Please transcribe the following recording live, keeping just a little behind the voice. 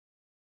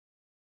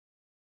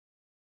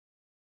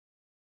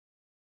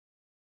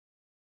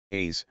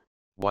A's,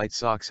 White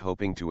Sox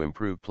hoping to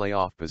improve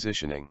playoff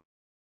positioning.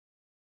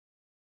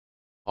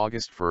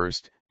 August 1,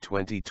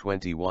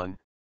 2021,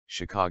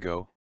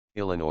 Chicago,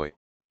 Illinois,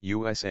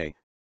 USA.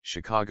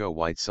 Chicago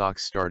White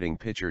Sox starting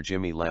pitcher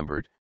Jimmy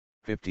Lambert,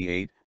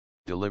 58,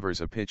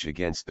 delivers a pitch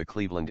against the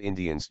Cleveland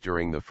Indians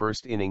during the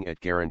first inning at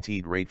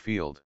Guaranteed Rate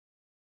Field.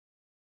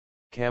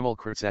 Kamil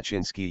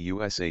Krzaczynski,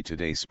 USA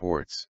Today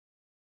Sports.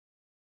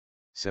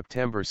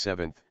 September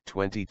 7,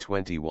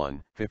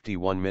 2021,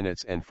 51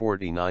 minutes and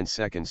 49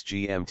 seconds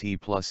GMT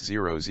plus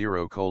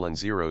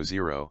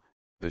 00:00.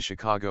 The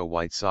Chicago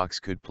White Sox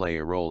could play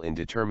a role in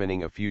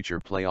determining a future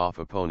playoff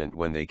opponent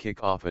when they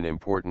kick off an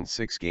important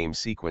 6-game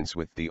sequence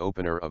with the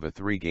opener of a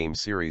 3-game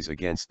series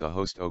against the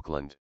host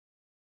Oakland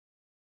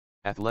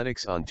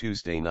Athletics on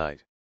Tuesday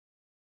night.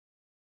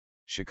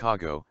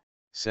 Chicago,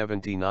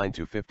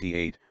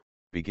 79-58,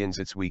 begins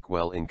its week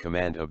well in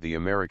command of the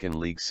American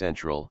League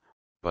Central,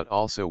 but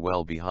also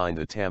well behind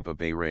the Tampa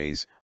Bay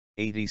Rays,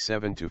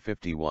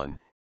 87-51,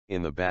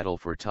 in the battle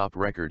for top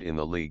record in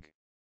the league.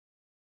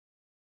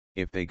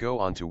 If they go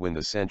on to win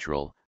the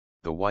Central,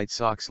 the White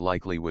Sox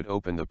likely would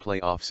open the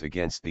playoffs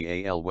against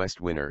the AL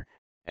West winner,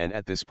 and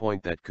at this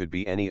point that could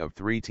be any of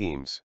 3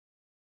 teams.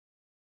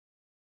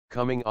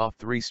 Coming off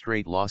 3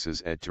 straight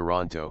losses at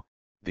Toronto,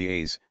 the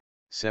A's,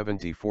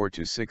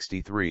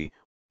 74-63,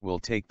 will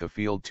take the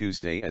field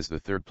Tuesday as the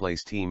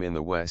third-place team in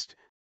the West,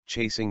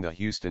 chasing the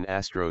Houston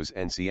Astros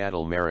and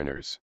Seattle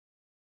Mariners.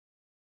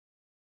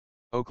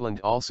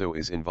 Oakland also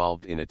is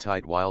involved in a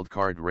tight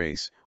wild-card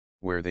race,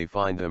 where they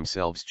find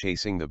themselves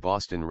chasing the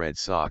Boston Red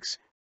Sox,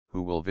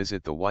 who will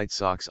visit the White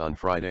Sox on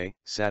Friday,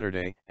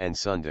 Saturday, and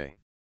Sunday.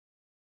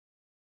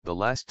 The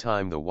last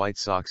time the White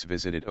Sox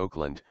visited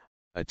Oakland,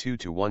 a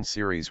 2-1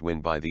 series win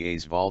by the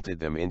A's vaulted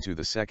them into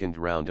the second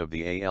round of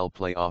the AL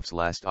playoffs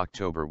last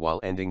October while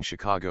ending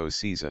Chicago's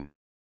season.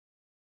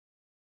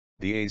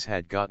 The A's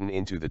had gotten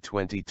into the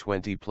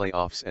 2020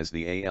 playoffs as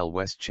the AL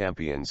West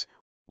champions,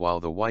 while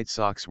the White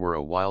Sox were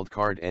a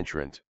wild-card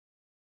entrant.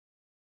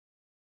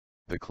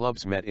 The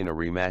clubs met in a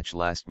rematch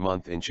last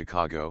month in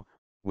Chicago,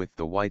 with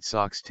the White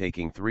Sox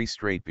taking 3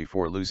 straight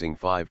before losing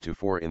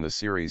 5-4 in the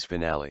series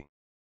finale.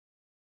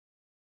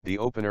 The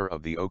opener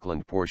of the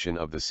Oakland portion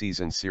of the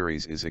season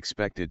series is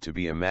expected to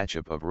be a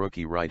matchup of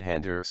rookie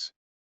right-handers.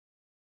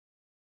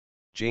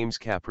 James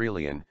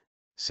Kaprielian,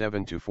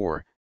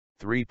 7-4,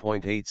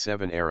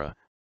 3.87 ERA,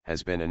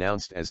 has been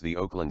announced as the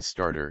Oakland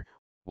starter,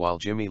 while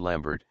Jimmy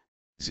Lambert,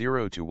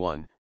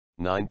 0-1,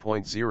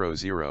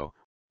 9.00,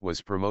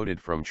 was promoted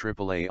from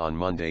AAA on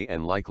Monday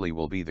and likely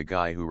will be the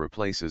guy who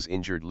replaces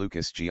injured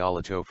Lucas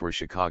Giolito for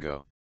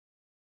Chicago.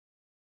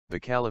 The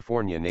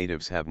California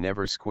natives have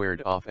never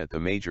squared off at the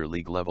major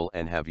league level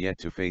and have yet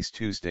to face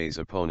Tuesday's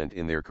opponent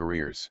in their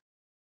careers.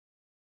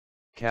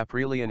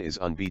 Kaprielian is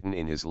unbeaten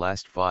in his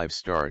last 5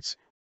 starts,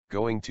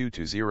 going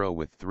 2-0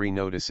 with 3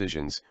 no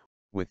decisions,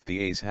 with the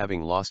A's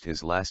having lost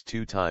his last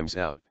 2 times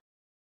out.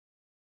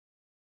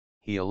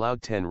 He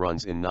allowed 10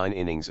 runs in 9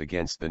 innings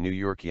against the New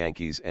York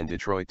Yankees and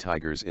Detroit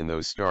Tigers in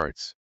those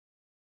starts.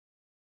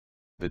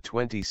 The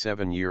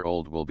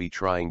 27-year-old will be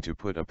trying to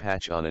put a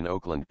patch on an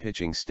Oakland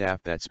pitching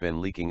staff that's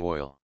been leaking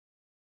oil.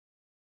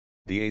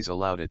 The A's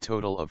allowed a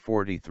total of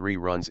 43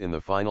 runs in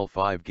the final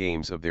 5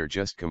 games of their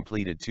just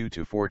completed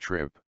 2-4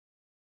 trip.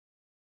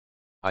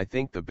 I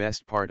think the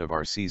best part of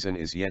our season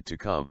is yet to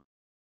come.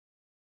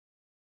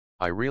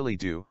 I really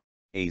do,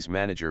 A's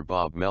manager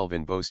Bob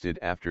Melvin boasted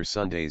after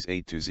Sunday's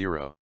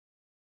 8-0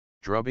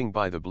 drubbing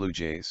by the Blue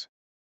Jays.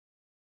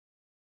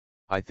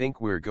 I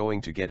think we're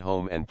going to get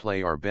home and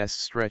play our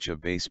best stretch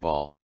of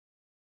baseball.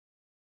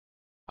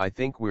 I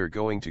think we're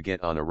going to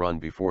get on a run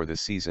before the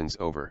season's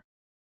over.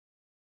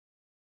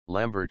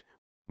 Lambert,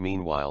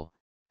 meanwhile,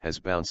 has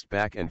bounced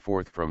back and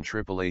forth from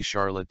AAA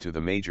Charlotte to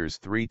the majors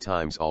 3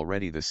 times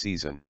already this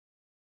season.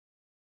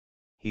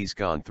 He's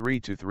gone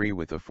 3-3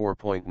 with a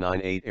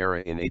 4.98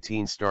 ERA in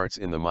 18 starts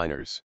in the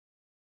minors.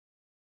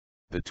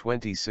 The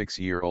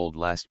 26-year-old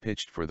last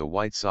pitched for the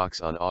White Sox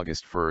on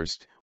August 1,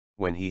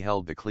 when he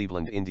held the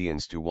Cleveland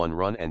Indians to 1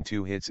 run and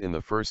 2 hits in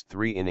the first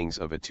 3 innings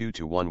of a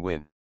 2-1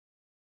 win.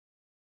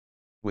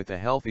 With a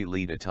healthy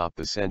lead atop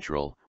the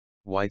Central,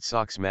 White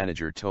Sox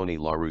manager Tony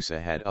La Russa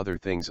had other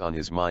things on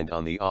his mind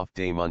on the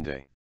off-day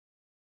Monday.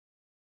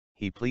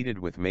 He pleaded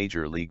with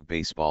Major League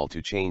Baseball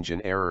to change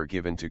an error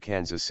given to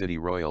Kansas City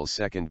Royals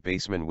second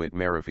baseman Whit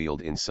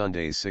Merrifield in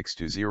Sunday's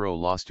 6-0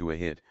 loss to a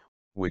hit,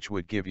 which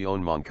would give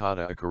Yoan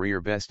Moncada a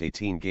career-best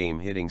 18-game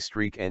hitting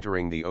streak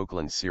entering the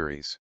Oakland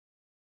series.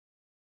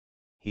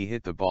 He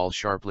hit the ball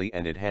sharply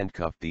and it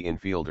handcuffed the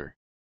infielder.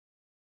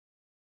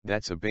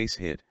 "That's a base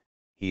hit,"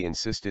 he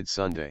insisted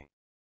Sunday.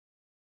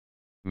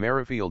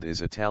 Merrifield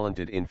is a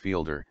talented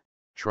infielder,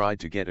 tried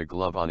to get a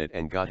glove on it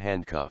and got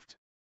handcuffed.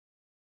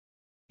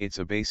 "It's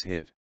a base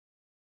hit."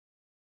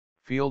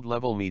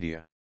 Field-level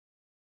media.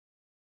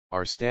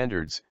 Our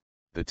standards,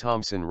 the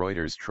Thomson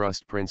Reuters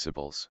Trust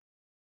Principles.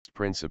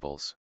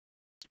 Principles.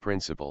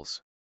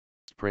 Principles.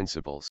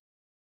 Principles.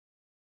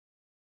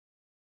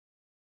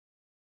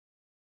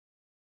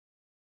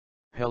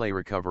 Pele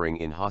recovering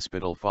in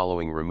hospital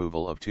following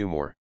removal of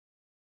tumor.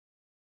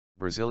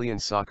 Brazilian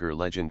soccer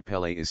legend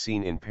Pelé is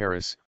seen in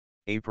Paris,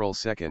 April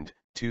 2,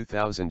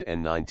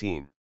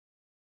 2019.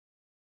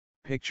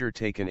 Picture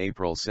taken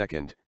April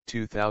 2,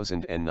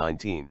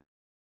 2019.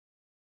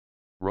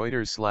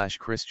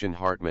 Reuters/Christian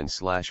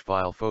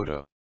Hartmann/file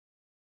photo.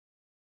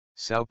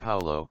 Sao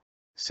Paulo,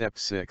 Sept.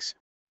 6,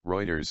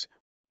 Reuters.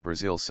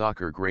 Brazil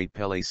soccer great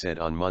Pelé said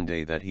on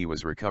Monday that he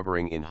was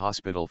recovering in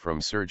hospital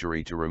from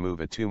surgery to remove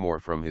a tumor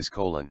from his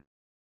colon.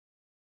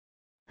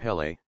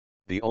 Pelé,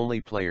 the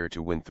only player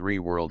to win 3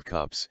 World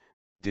Cups,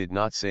 did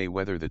not say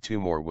whether the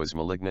tumor was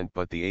malignant,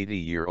 but the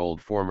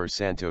 80-year-old former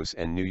Santos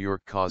and New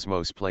York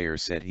Cosmos player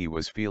said he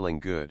was feeling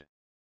good.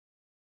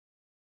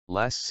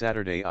 Last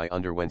Saturday I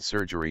underwent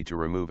surgery to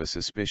remove a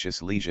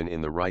suspicious lesion in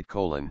the right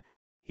colon,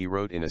 he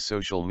wrote in a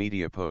social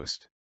media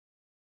post.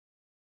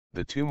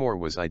 The tumor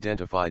was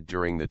identified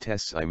during the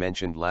tests I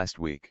mentioned last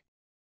week.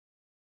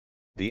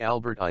 The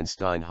Albert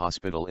Einstein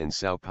Hospital in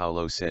Sao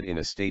Paulo said in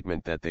a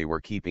statement that they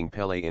were keeping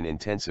Pelé in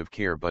intensive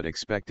care but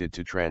expected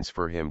to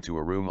transfer him to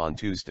a room on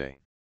Tuesday.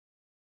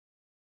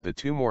 The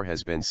tumor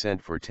has been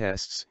sent for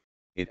tests,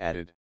 it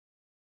added.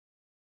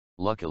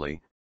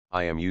 Luckily,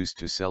 I am used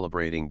to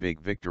celebrating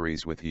big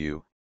victories with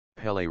you,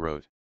 Pelé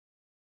wrote.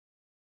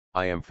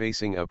 I am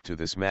facing up to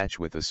this match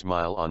with a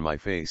smile on my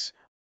face,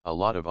 a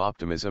lot of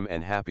optimism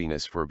and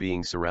happiness for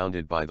being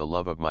surrounded by the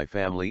love of my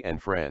family and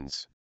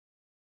friends.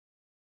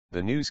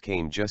 The news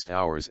came just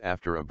hours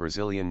after a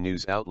Brazilian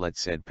news outlet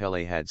said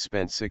Pelé had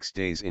spent 6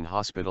 days in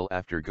hospital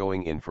after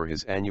going in for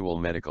his annual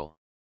medical.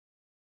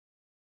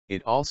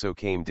 It also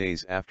came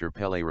days after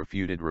Pelé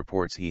refuted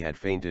reports he had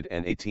fainted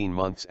and 18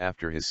 months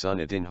after his son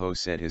Edinho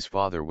said his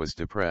father was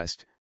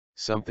depressed,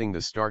 something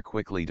the star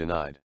quickly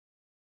denied.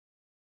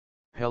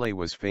 Pelé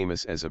was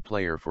famous as a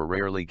player for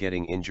rarely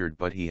getting injured,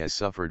 but he has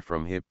suffered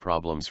from hip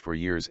problems for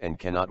years and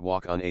cannot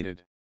walk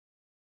unaided.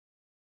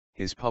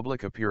 His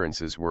public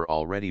appearances were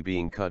already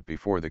being cut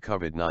before the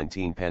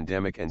COVID-19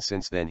 pandemic, and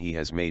since then he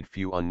has made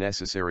few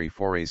unnecessary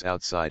forays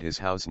outside his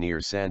house near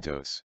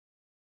Santos.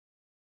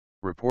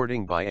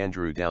 Reporting by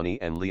Andrew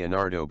Downey and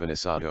Leonardo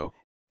Benissato,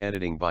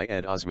 editing by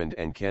Ed Osmond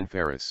and Ken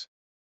Ferris.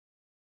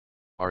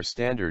 Our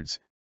standards,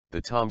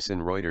 the Thomson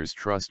Reuters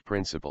Trust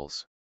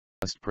Principles.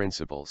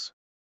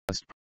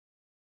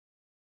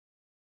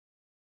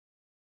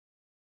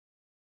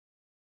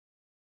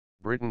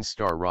 Britain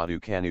star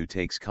Raducanu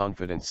takes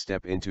confident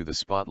step into the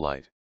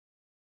spotlight.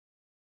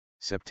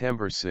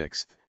 September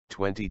 6,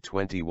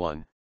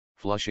 2021,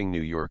 Flushing,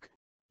 New York,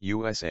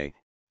 USA.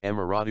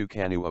 Emma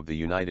Raducanu of the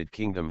United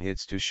Kingdom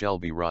hits to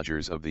Shelby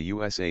Rogers of the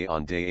USA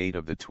on Day 8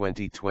 of the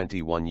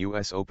 2021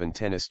 US Open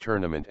Tennis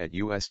Tournament at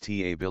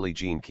USTA Billie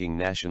Jean King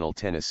National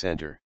Tennis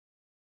Center.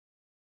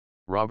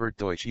 Robert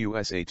Deutsch,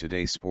 USA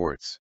Today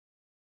Sports.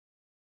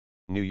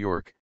 New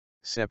York,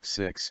 Sept.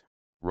 6,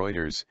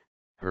 Reuters.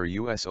 Her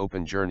US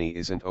Open journey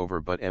isn't over,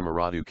 but Emma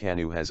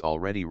Raducanu has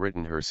already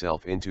written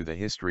herself into the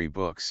history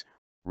books,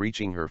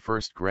 reaching her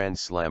first Grand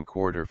Slam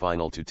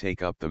quarter-final to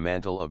take up the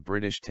mantle of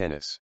British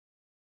tennis.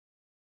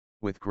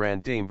 With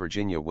Grand Dame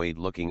Virginia Wade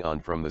looking on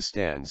from the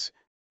stands,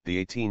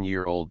 the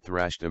 18-year-old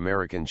thrashed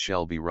American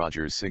Shelby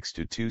Rogers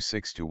 6-2,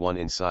 6-1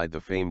 inside the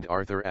famed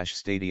Arthur Ashe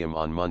Stadium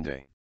on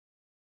Monday,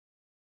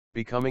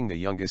 becoming the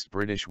youngest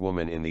British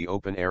woman in the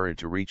Open era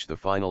to reach the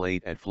final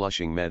 8 at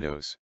Flushing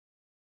Meadows.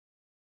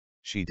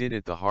 She did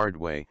it the hard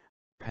way,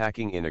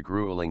 packing in a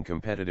grueling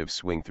competitive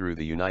swing through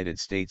the United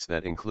States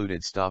that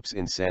included stops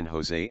in San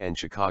Jose and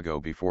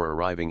Chicago before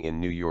arriving in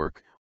New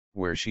York,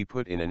 where she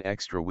put in an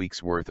extra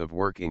week's worth of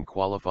work in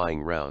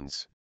qualifying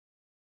rounds.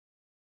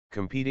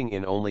 Competing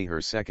in only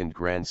her second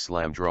Grand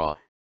Slam draw,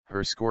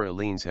 her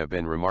scorelines have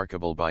been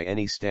remarkable by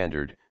any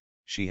standard.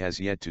 She has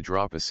yet to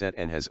drop a set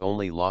and has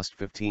only lost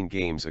 15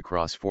 games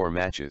across 4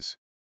 matches.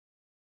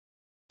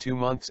 2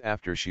 months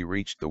after she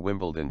reached the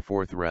Wimbledon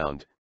 4th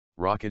round,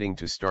 rocketing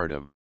to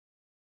stardom.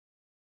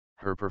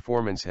 Her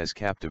performance has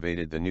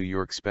captivated the New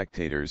York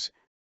spectators,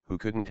 who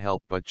couldn't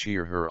help but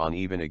cheer her on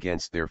even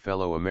against their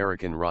fellow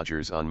American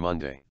Rogers on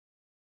Monday.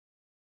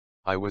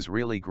 I was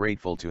really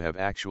grateful to have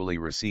actually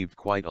received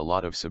quite a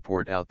lot of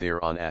support out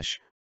there on Ashe,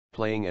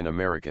 playing an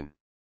American.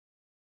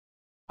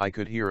 I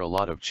could hear a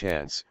lot of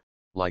chants,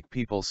 like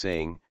people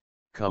saying,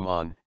 "Come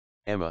on,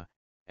 Emma,"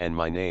 and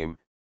my name,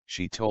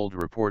 she told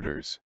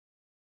reporters.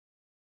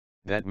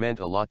 That meant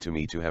a lot to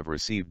me to have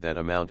received that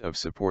amount of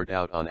support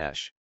out on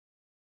Ashe.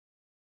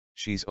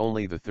 She's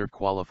only the 3rd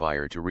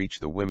qualifier to reach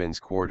the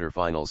women's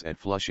quarterfinals at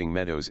Flushing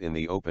Meadows in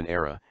the Open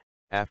era,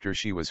 after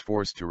she was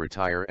forced to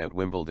retire at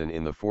Wimbledon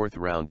in the 4th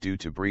round due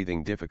to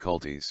breathing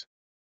difficulties.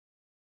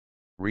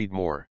 Read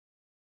more.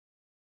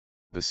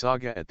 The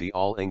saga at the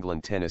All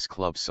England Tennis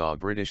Club saw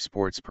British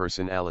sports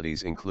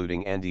personalities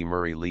including Andy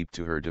Murray leap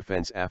to her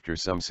defence after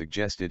some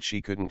suggested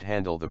she couldn't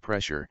handle the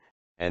pressure,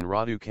 and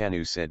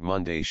Raducanu said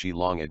Monday she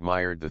long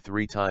admired the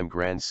 3-time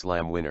Grand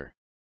Slam winner.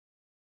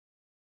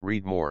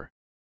 Read more.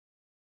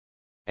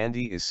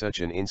 Andy is such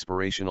an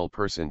inspirational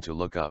person to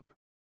look up.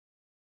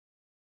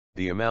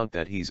 The amount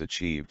that he's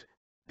achieved,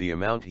 the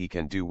amount he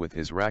can do with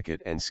his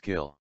racket and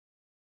skill.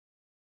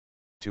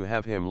 To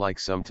have him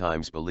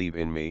sometimes believe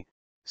in me,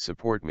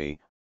 support me,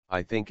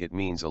 I think it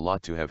means a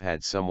lot to have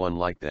had someone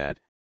like that,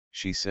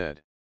 she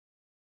said.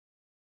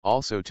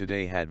 Also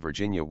today had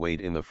Virginia Wade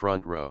in the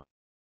front row.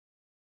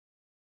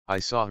 I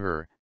saw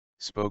her,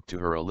 spoke to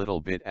her a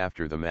little bit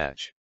after the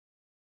match.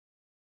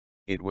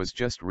 It was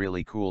just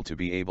really cool to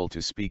be able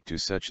to speak to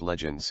such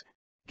legends,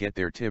 get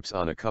their tips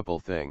on a couple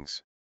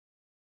things.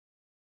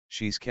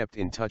 She's kept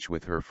in touch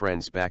with her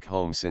friends back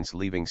home since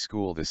leaving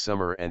school this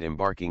summer and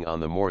embarking on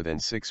the more than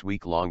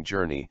 6-week-long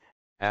journey,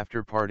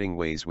 after parting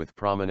ways with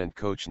prominent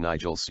coach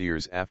Nigel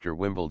Sears after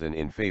Wimbledon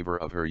in favor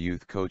of her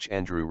youth coach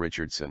Andrew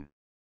Richardson.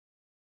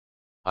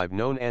 I've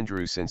known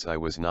Andrew since I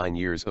was 9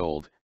 years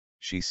old,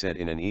 she said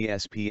in an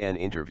ESPN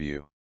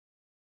interview.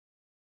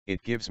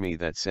 It gives me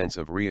that sense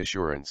of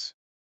reassurance.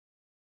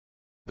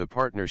 The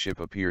partnership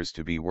appears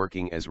to be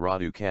working as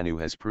Raducanu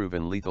has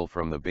proven lethal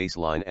from the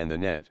baseline and the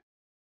net.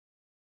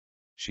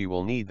 She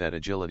will need that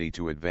agility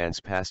to advance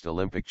past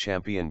Olympic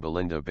champion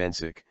Belinda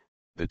Bencic,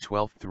 the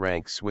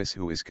 12th-ranked Swiss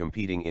who is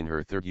competing in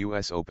her third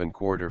US Open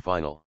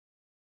quarter-final.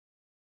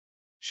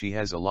 She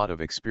has a lot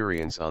of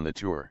experience on the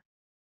tour.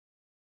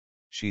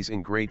 She's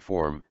in great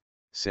form,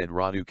 said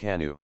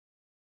Raducanu.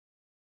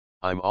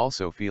 I'm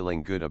also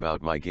feeling good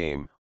about my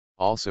game,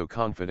 also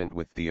confident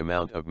with the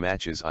amount of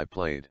matches I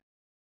played.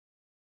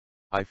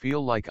 I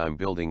feel like I'm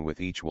building with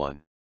each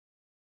one.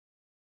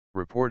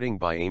 Reporting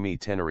by Amy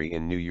Tenery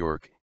in New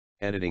York,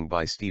 editing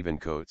by Stephen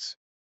Coates.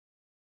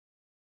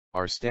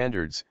 Our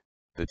standards,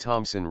 the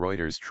Thomson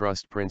Reuters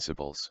Trust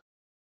Principles.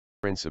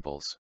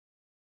 Principles.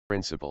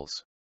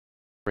 Principles.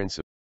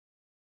 Principles.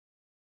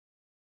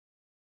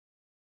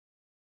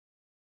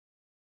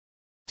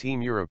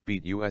 Team Europe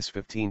beat US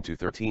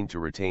 15-13 to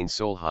retain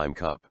Solheim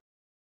Cup.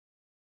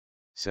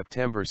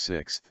 September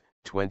 6,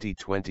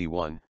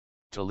 2021,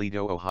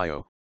 Toledo,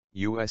 Ohio,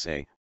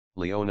 USA.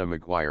 Leona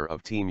Maguire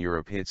of Team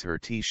Europe hits her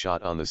tee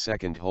shot on the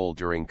second hole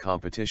during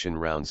competition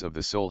rounds of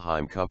the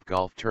Solheim Cup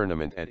golf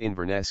tournament at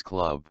Inverness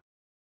Club.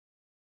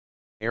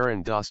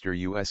 Aaron Doster,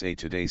 USA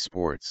Today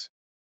Sports.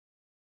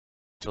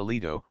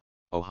 Toledo,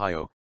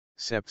 Ohio,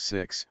 Sep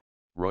 6,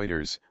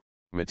 Reuters.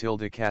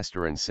 Matilda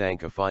Casteran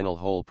sank a final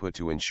hole putt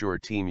to ensure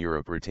Team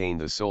Europe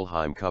retained the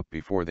Solheim Cup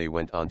before they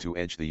went on to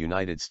edge the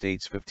United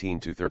States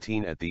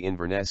 15-13 at the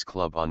Inverness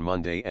Club on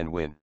Monday and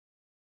win.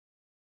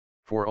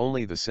 For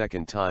only the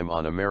second time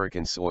on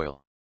American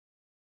soil.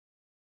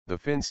 The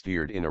Finn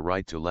steered in a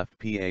right-to-left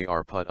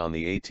par putt on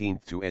the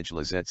 18th to edge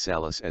Lizette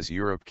Salas as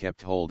Europe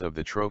kept hold of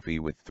the trophy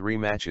with 3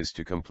 matches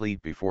to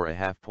complete before a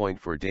half-point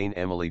for Dane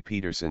Emily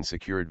Peterson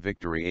secured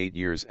victory 8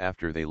 years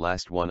after they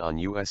last won on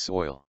U.S.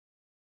 soil.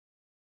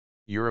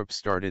 Europe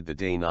started the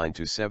day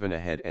 9-7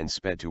 ahead and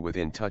sped to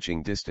within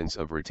touching distance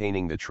of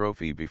retaining the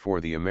trophy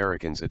before the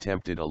Americans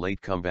attempted a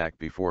late comeback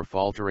before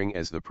faltering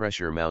as the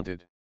pressure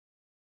mounted.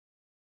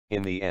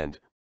 In the end,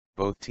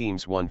 both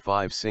teams won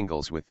 5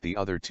 singles with the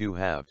other 2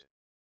 halved.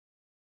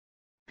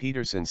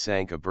 Peterson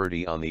sank a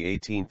birdie on the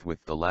 18th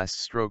with the last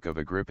stroke of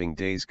a gripping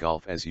day's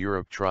golf as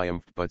Europe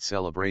triumphed, but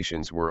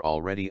celebrations were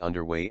already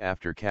underway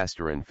after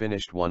Casteran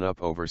finished one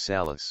up over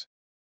Salas.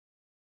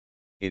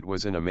 It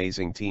was an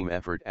amazing team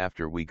effort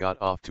after we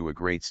got off to a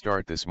great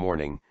start this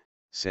morning,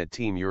 said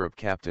Team Europe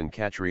captain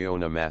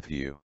Catriona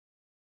Matthew.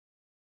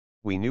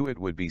 We knew it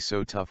would be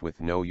so tough with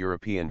no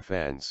European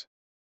fans.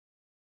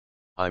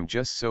 I'm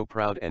just so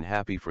proud and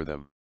happy for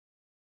them.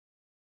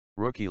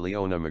 Rookie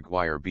Leona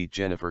Maguire beat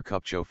Jennifer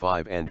Kupcho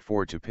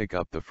 5-4 to pick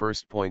up the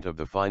first point of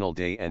the final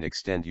day and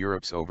extend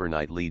Europe's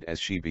overnight lead as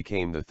she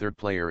became the 3rd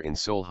player in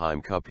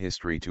Solheim Cup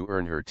history to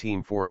earn her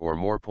team 4 or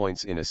more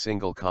points in a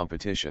single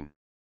competition.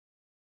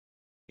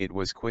 It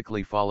was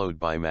quickly followed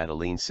by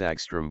Madeleine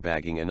Sagström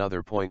bagging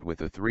another point with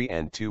a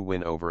 3-2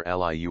 win over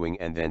Ally Ewing,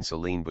 and then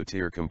Celine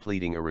Boutir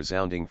completing a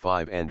resounding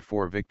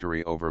 5-4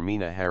 victory over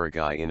Mina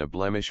Haragai in a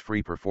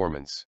blemish-free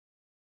performance.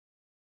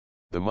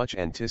 The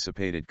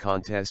much-anticipated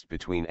contest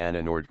between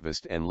Anna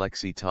Nordqvist and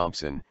Lexi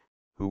Thompson,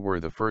 who were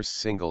the first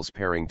singles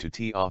pairing to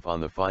tee off on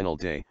the final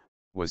day,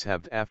 was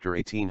halved after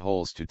 18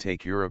 holes to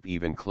take Europe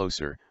even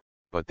closer,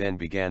 but then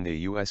began the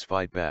U.S.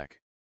 fight back.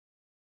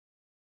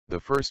 The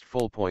first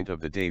full point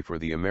of the day for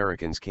the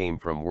Americans came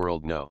from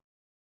World No.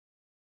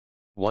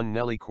 1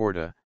 Nelly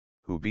Korda,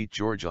 who beat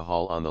Georgia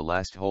Hall on the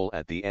last hole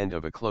at the end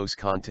of a close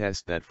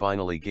contest that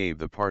finally gave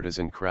the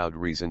partisan crowd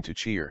reason to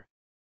cheer.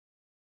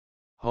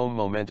 Home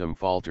momentum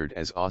faltered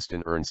as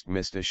Austin Ernst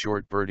missed a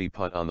short birdie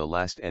putt on the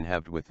last and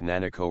halved with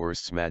Nana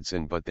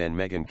Coerst-Smadsen, but then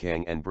Megan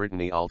Kang and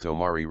Brittany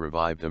Altomari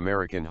revived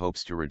American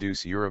hopes to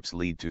reduce Europe's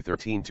lead to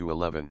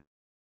 13-11.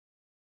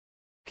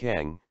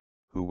 Kang,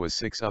 who was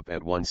 6 up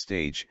at one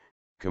stage,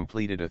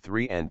 completed a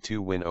 3-2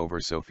 win over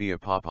Sofia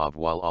Popov,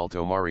 while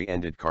Altomari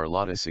ended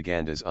Carlotta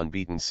Siganda's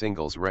unbeaten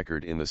singles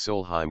record in the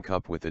Solheim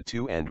Cup with a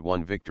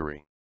 2-1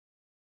 victory.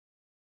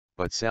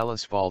 But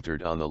Salas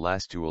faltered on the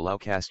last to allow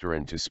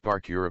Casteran to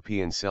spark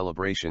European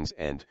celebrations,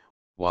 and,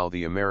 while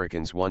the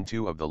Americans won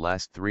 2 of the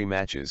last 3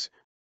 matches,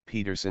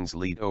 Peterson's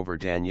lead over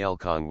Danielle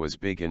Kang was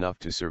big enough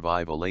to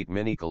survive a late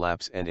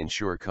mini-collapse and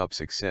ensure Cup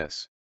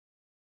success.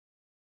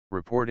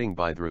 Reporting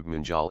by Dhruv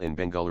Manjal in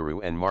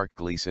Bengaluru and Mark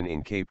Gleeson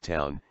in Cape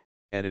Town,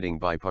 editing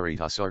by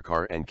Parita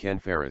Sarkar and Ken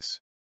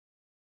Ferris.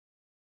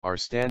 Our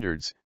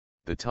standards,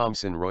 the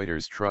Thomson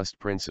Reuters Trust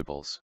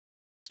Principles.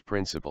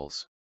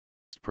 Principles.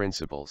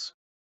 Principles.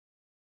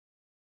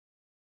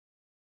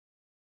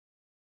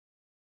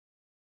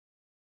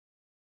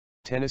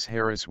 Tennis.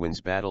 Harris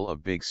wins battle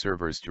of big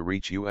servers to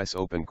reach US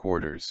Open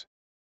quarters.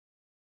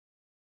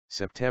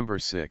 September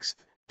 6,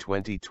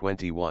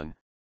 2021,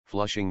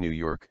 Flushing, New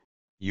York,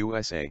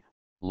 USA,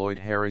 Lloyd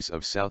Harris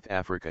of South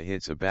Africa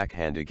hits a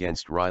backhand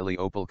against Riley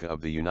Opelka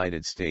of the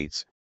United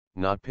States,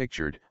 not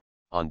pictured,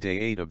 on day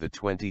 8 of the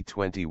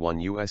 2021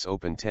 US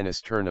Open tennis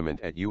tournament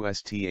at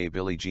USTA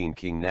Billie Jean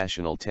King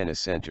National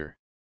Tennis Center.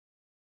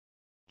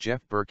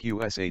 Jeff Burke,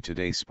 USA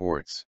Today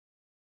Sports.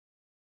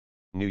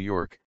 New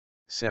York,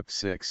 Sep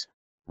 6,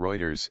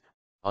 Reuters,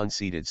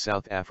 unseeded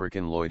South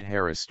African Lloyd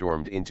Harris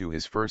stormed into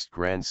his first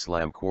Grand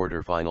Slam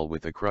quarterfinal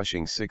with a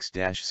crushing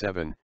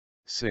 6-7,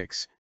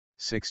 6,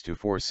 6-4,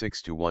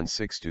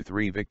 6-1,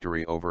 6-3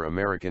 victory over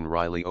American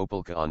Riley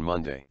Opelka on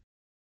Monday.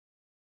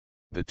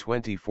 The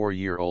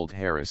 24-year-old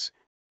Harris,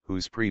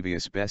 whose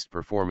previous best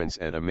performance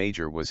at a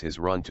major was his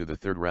run to the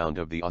third round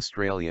of the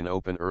Australian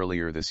Open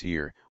earlier this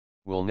year,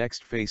 will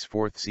next face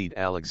fourth seed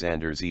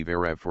Alexander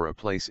Zverev for a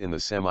place in the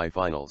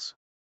semi-finals.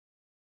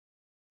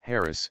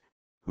 Harris,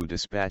 who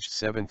dispatched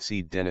 7th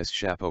seed Denis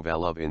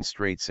Shapovalov in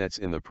straight sets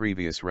in the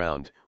previous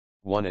round,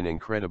 won an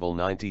incredible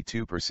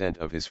 92%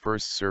 of his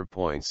first serve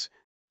points,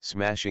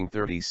 smashing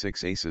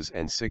 36 aces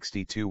and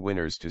 62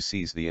 winners to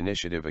seize the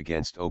initiative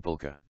against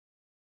Opelka.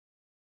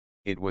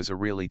 "It was a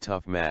really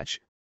tough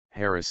match,"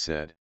 Harris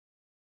said.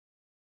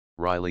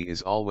 "Riley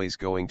is always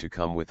going to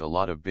come with a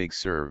lot of big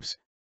serves,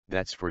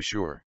 that's for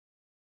sure.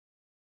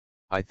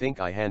 I think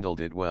I handled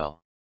it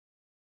well.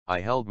 I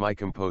held my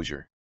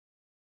composure.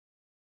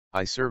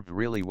 I served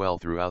really well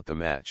throughout the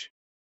match.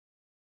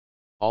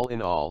 All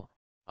in all,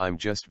 I'm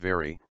just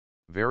very,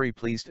 very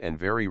pleased and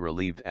very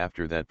relieved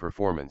after that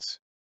performance."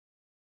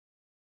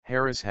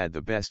 Harris had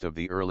the best of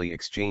the early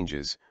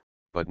exchanges,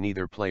 but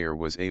neither player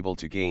was able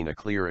to gain a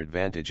clear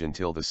advantage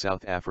until the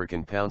South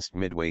African pounced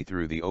midway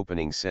through the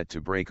opening set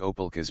to break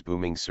Opelka's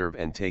booming serve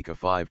and take a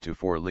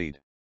 5-4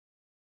 lead.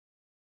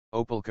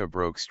 Opelka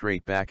broke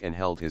straight back and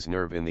held his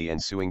nerve in the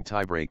ensuing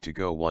tiebreak to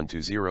go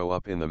 1-0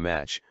 up in the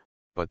match,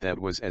 but that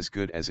was as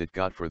good as it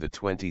got for the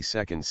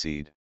 22nd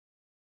seed.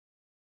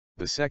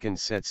 The second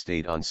set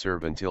stayed on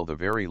serve until the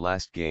very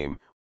last game,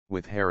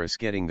 with Harris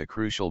getting the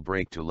crucial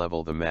break to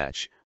level the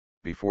match,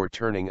 before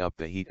turning up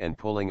the heat and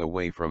pulling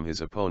away from his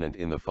opponent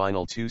in the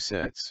final 2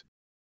 sets.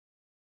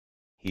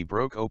 He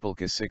broke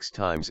Opelka 6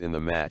 times in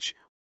the match,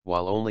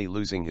 while only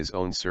losing his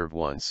own serve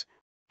once,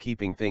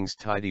 keeping things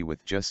tidy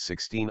with just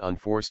 16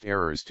 unforced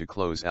errors to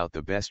close out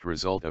the best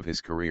result of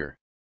his career.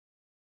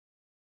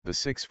 The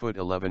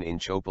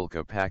 6'11"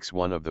 Opelka packs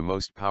one of the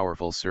most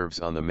powerful serves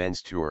on the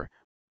men's tour,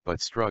 but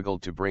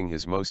struggled to bring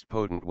his most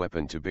potent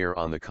weapon to bear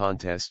on the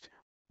contest,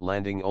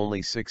 landing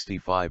only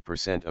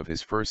 65% of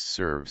his first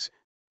serves,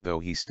 though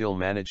he still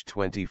managed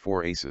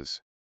 24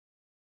 aces.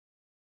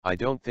 "I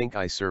don't think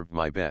I served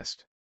my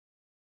best.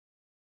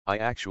 I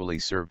actually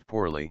served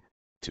poorly,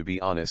 to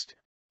be honest,"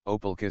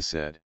 Opelka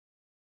said.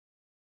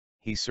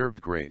 "He served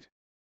great.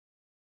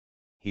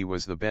 He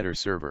was the better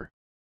server.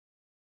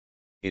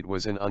 It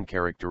was an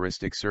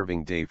uncharacteristic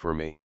serving day for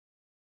me.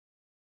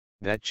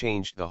 That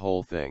changed the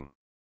whole thing.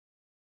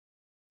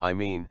 I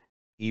mean,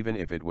 even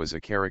if it was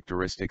a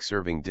characteristic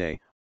serving day,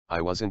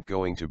 I wasn't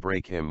going to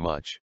break him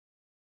much.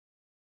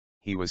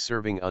 He was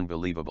serving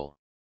unbelievable."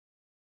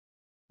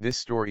 This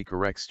story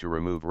corrects to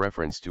remove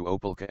reference to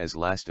Opelka as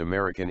last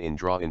American in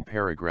draw in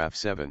paragraph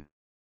 7.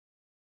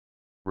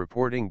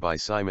 Reporting by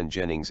Simon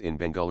Jennings in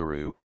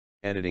Bengaluru,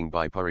 editing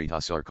by Parita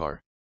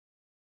Sarkar.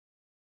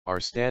 Our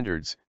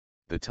standards,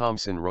 the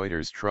Thomson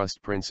Reuters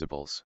Trust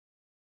Principles.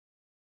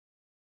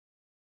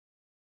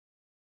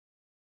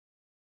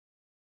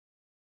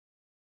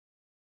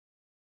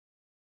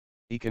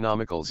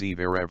 Economical.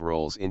 Zverev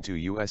rolls into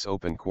US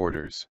Open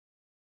quarters.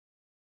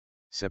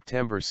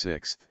 September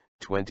 6,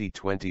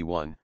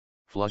 2021,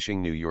 Flushing,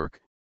 New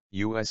York,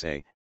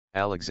 USA,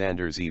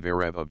 Alexander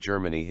Zverev of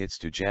Germany hits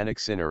to Jannik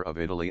Sinner of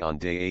Italy on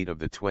day 8 of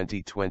the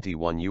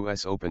 2021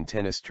 US Open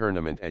tennis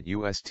tournament at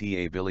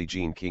USTA Billie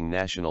Jean King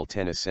National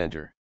Tennis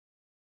Center.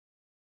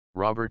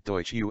 Robert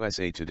Deutsch,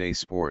 USA Today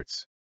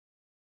Sports.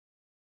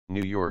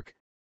 New York,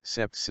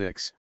 Sep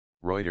 6,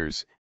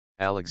 Reuters,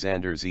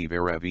 Alexander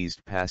Zverev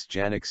eased past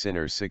Jannik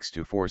Sinner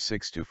 6-4,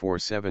 6-4,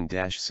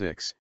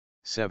 7-6,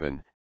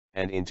 7,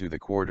 and into the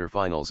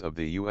quarter-finals of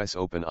the US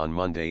Open on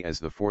Monday as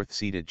the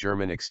fourth-seeded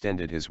German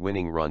extended his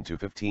winning run to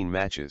 15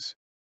 matches.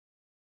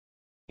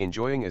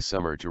 Enjoying a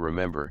summer to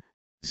remember,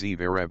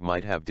 Zverev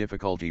might have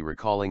difficulty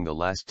recalling the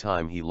last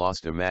time he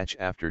lost a match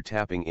after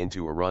tapping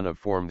into a run of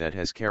form that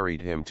has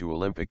carried him to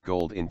Olympic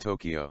gold in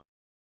Tokyo,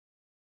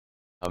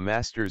 a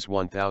Masters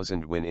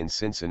 1000 win in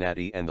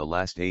Cincinnati, and the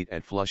last 8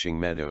 at Flushing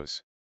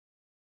Meadows.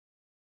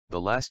 The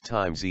last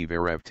time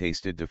Zverev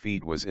tasted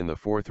defeat was in the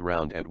 4th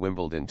round at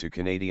Wimbledon to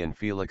Canadian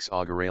Felix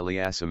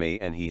Auger-Aliassime,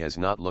 and he has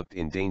not looked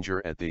in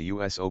danger at the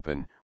US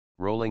Open,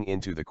 rolling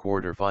into the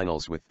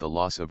quarter-finals with the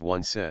loss of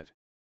one set.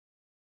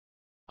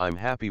 "I'm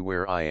happy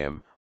where I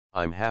am,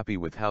 I'm happy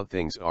with how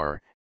things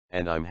are,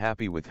 and I'm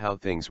happy with how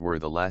things were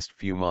the last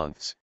few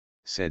months,"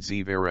 said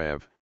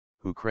Zverev,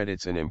 who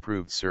credits an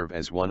improved serve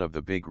as one of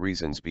the big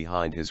reasons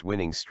behind his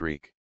winning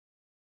streak.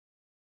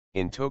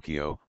 "In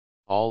Tokyo,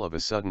 all of a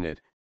sudden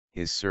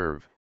his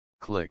serve,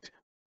 clicked,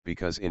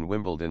 because in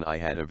Wimbledon I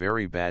had a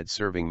very bad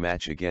serving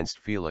match against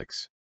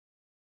Felix.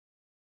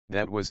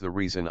 That was the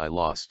reason I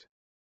lost.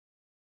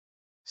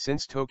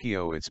 Since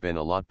Tokyo it's been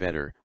a lot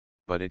better,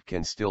 but it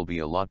can still be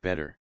a lot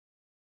better."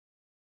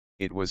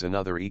 It was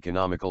another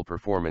economical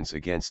performance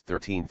against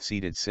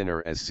 13th-seeded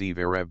Sinner as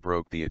Zverev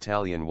broke the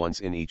Italian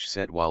once in each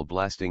set while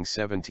blasting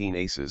 17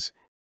 aces,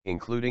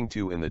 including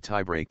 2 in the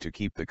tiebreak to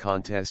keep the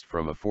contest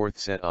from a fourth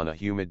set on a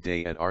humid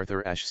day at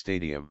Arthur Ashe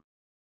Stadium.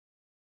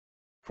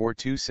 For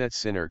 2 sets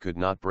Sinner could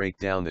not break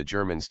down the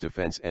German's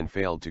defense and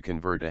failed to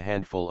convert a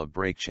handful of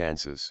break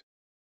chances.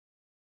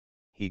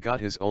 He got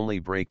his only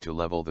break to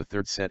level the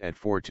third set at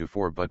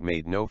 4-4 but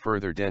made no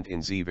further dent in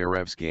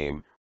Zverev's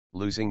game,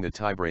 losing the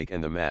tiebreak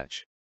and the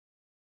match.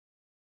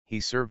 "He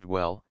served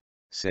well,"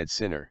 said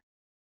Sinner.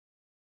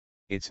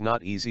 "It's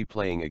not easy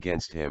playing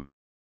against him.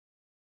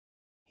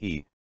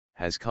 He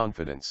has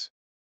confidence.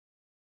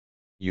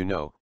 You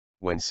know,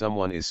 when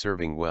someone is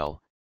serving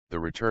well, the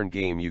return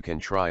game you can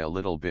try a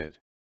little bit.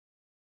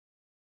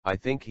 I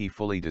think he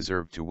fully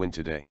deserved to win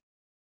today."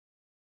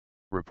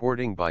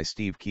 Reporting by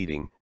Steve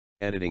Keating,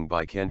 editing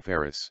by Ken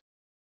Ferris.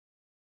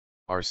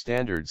 Our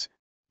standards,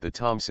 the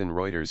Thomson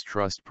Reuters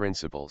Trust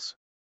Principles.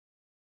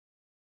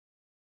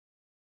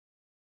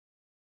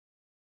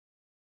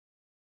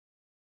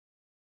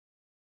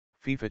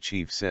 FIFA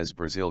chief says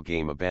Brazil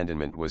game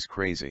abandonment was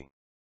crazy.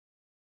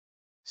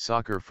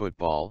 Soccer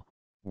football,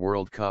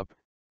 World Cup,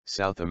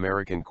 South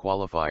American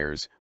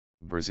qualifiers,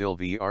 Brazil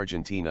v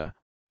Argentina,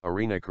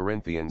 Arena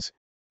Corinthians,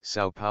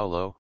 Sao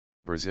Paulo,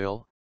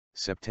 Brazil,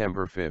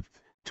 September 5,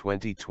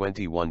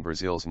 2021.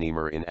 Brazil's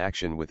Neymar in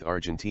action with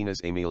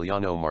Argentina's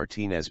Emiliano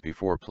Martinez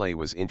before play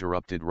was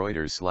interrupted.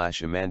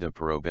 Reuters/Amanda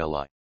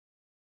Parobelli.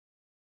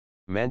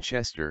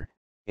 Manchester,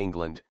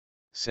 England,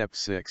 Sep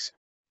 6,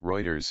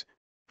 Reuters.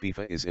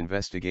 FIFA is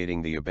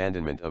investigating the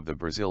abandonment of the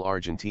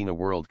Brazil-Argentina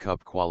World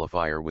Cup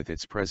qualifier with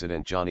its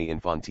president Gianni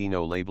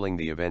Infantino labeling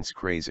the events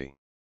crazy.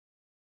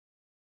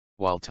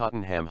 While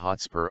Tottenham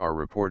Hotspur are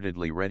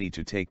reportedly ready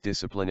to take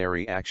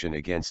disciplinary action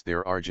against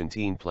their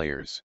Argentine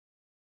players.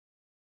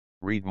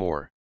 Read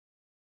more.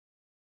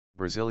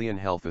 Brazilian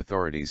health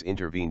authorities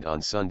intervened on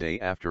Sunday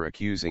after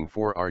accusing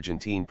 4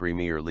 Argentine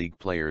Premier League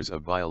players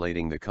of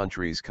violating the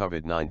country's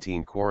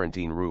COVID-19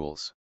 quarantine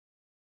rules.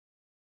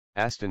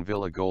 Aston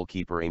Villa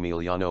goalkeeper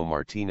Emiliano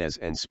Martinez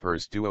and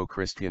Spurs duo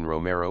Christian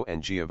Romero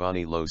and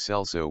Giovanni Lo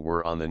Celso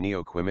were on the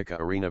Neoquímica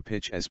Arena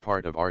pitch as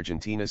part of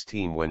Argentina's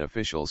team when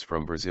officials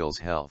from Brazil's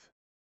health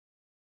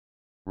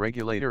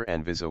regulator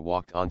Anvisa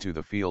walked onto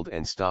the field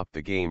and stopped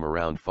the game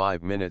around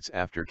 5 minutes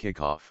after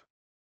kickoff.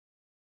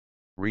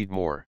 Read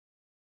more.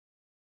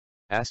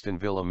 Aston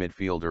Villa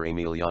midfielder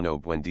Emiliano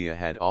Buendia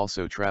had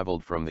also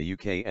travelled from the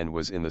UK and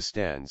was in the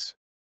stands.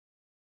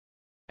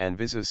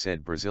 Anvisa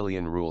said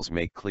Brazilian rules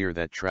make clear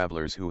that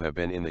travellers who have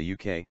been in the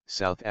UK,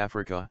 South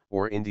Africa,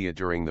 or India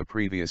during the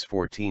previous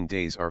 14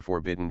 days are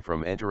forbidden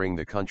from entering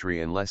the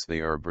country unless they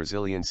are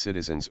Brazilian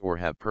citizens or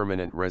have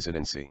permanent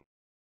residency.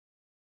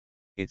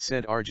 It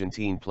said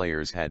Argentine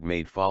players had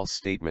made false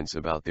statements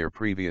about their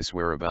previous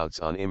whereabouts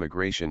on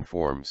immigration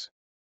forms.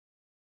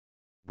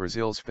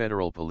 Brazil's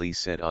federal police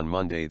said on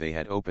Monday they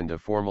had opened a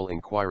formal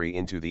inquiry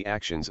into the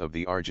actions of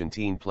the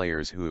Argentine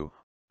players who,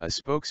 a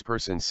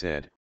spokesperson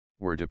said,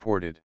 were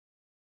deported.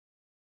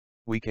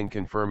 "We can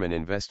confirm an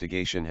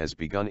investigation has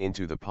begun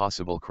into the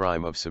possible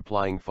crime of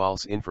supplying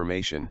false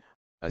information,"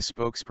 a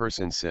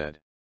spokesperson said.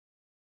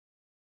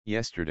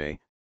 Yesterday,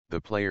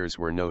 the players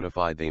were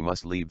notified they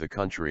must leave the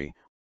country,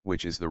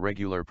 which is the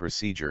regular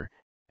procedure,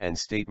 and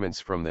statements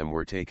from them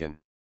were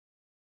taken.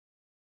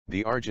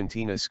 The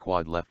Argentina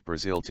squad left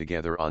Brazil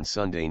together on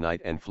Sunday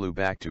night and flew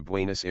back to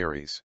Buenos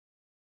Aires.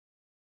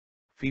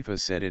 FIFA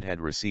said it had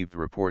received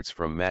reports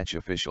from match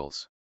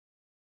officials.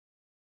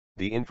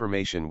 The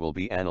information will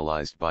be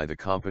analyzed by the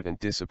competent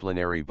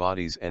disciplinary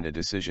bodies and a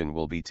decision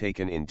will be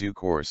taken in due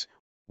course,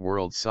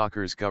 World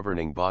Soccer's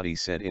governing body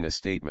said in a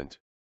statement.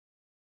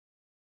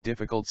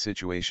 Difficult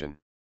situation.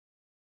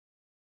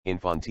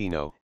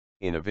 Infantino,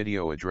 in a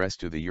video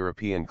addressed to the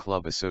European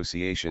Club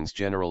Association's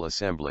General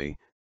Assembly,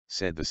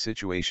 said the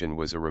situation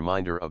was a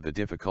reminder of the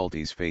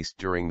difficulties faced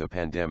during the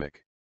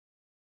pandemic.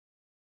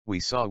 "We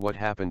saw what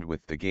happened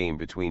with the game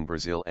between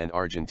Brazil and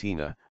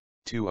Argentina,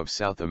 2 of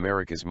South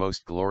America's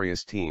most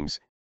glorious teams,"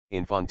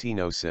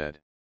 Infantino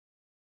said.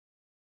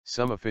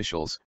 Some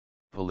officials,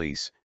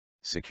 police,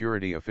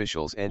 security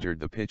officials entered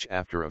the pitch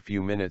after a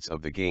few minutes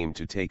of the game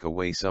to take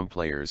away some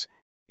players.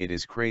 "It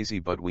is crazy,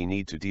 but we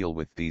need to deal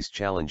with these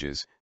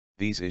challenges,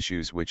 these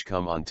issues which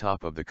come on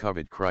top of the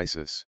COVID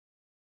crisis."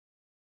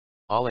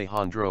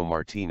 Alejandro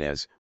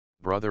Martinez,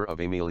 brother of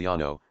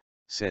Emiliano,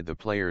 said the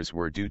players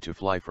were due to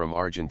fly from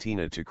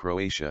Argentina to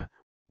Croatia,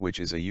 which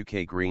is a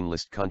UK green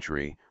list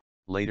country,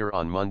 later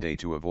on Monday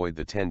to avoid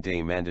the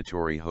 10-day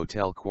mandatory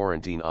hotel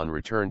quarantine on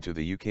return to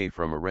the UK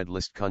from a red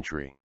list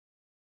country.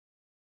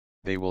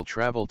 They will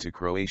travel to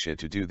Croatia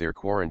to do their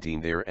quarantine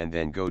there and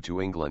then go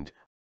to England,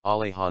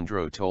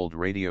 Alejandro told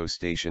radio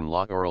station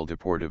La Oral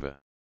Deportiva.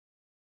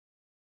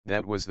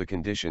 That was the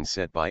condition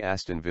set by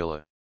Aston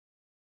Villa.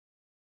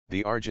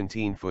 The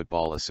Argentine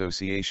Football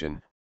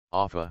Association,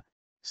 AFA,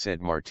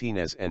 said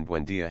Martinez and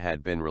Buendia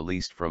had been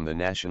released from the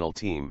national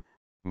team,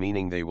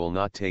 meaning they will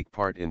not take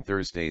part in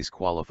Thursday's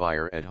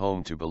qualifier at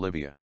home to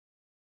Bolivia.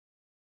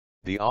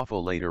 The AFA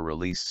later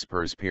released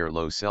Spurs pair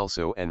Lo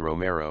Celso and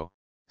Romero,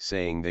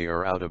 saying they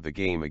are out of the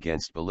game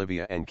against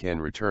Bolivia and can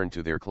return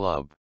to their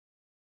club.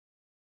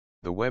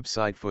 The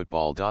website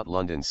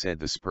Football.London said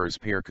the Spurs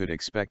pair could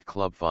expect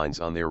club fines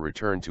on their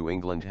return to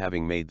England,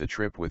 having made the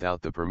trip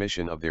without the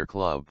permission of their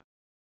club.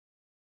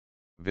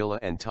 Villa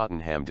and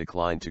Tottenham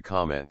declined to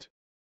comment.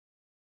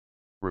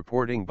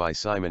 Reporting by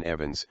Simon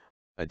Evans,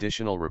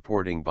 additional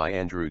reporting by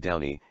Andrew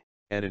Downey,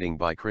 editing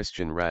by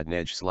Christian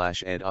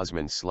Radnej/Ed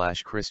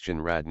Osman/Christian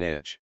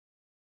Radnej.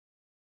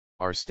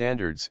 Our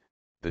standards,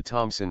 the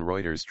Thomson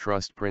Reuters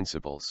Trust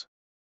Principles.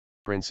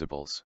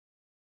 Principles.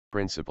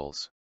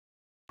 Principles.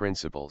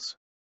 Principles.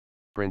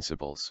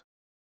 Principles.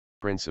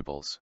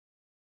 Principles.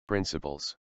 Principles.